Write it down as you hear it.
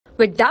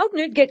With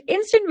Doubtnut, get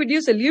instant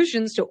video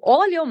solutions to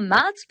all your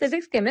maths,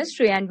 physics,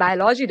 chemistry, and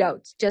biology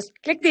doubts. Just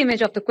click the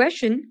image of the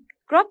question,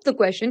 crop the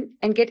question,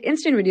 and get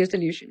instant video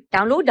solution.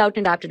 Download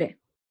Doubtnut app today.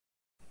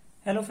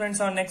 Hello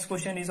friends, our next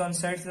question is on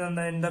sets,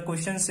 and the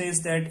question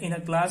says that in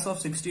a class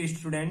of 60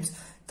 students,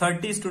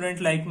 30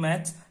 students like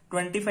maths,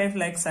 25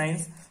 like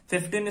science,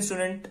 15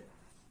 students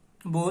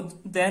both,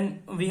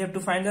 then we have to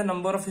find the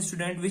number of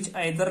students which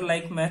either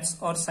like maths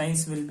or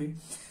science will be.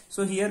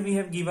 So here we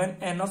have given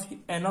n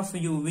of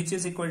u which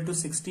is equal to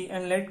 60,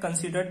 and let's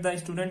consider the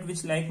student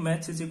which like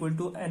maths is equal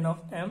to n of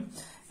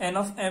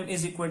m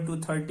is equal to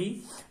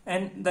 30,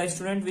 and the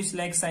student which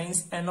like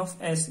science n of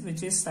s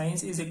which is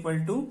science is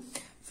equal to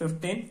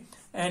 15,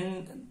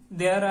 and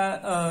there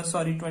are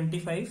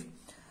 25,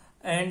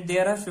 and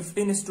there are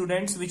 15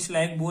 students which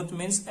like both,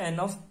 means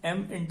n of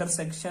m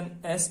intersection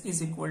s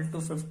is equal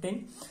to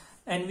 15,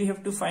 and we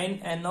have to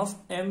find n of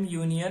m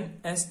union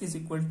s is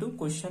equal to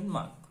question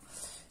mark.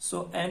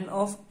 So n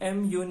of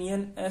m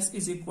union s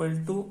is equal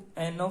to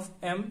n of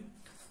m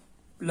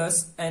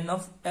plus n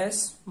of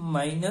s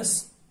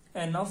minus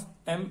n of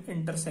m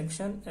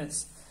intersection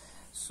s.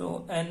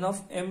 So n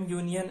of m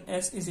union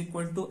s is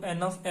equal to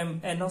n of m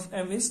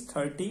is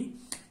 30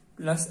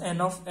 plus n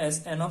of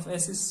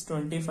s is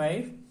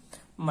 25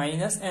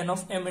 minus n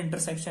of m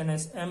intersection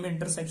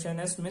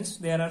s means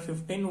there are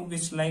 15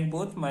 which like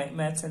both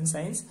maths and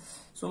science,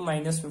 so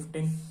minus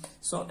 15.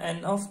 So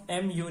n of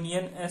m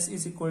union s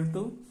is equal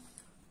to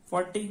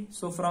 40.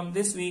 So from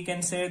this we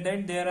can say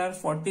that there are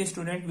 40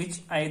 students which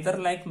either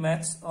like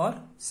maths or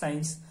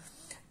science.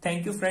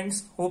 Thank you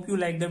friends, hope you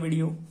like the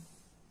video.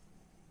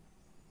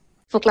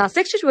 For class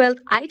 6 to 12,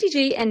 IIT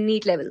JEE and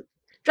NEET level.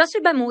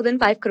 Trusted by more than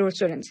 5 crore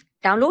students.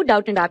 Download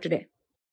Doubtnut app today.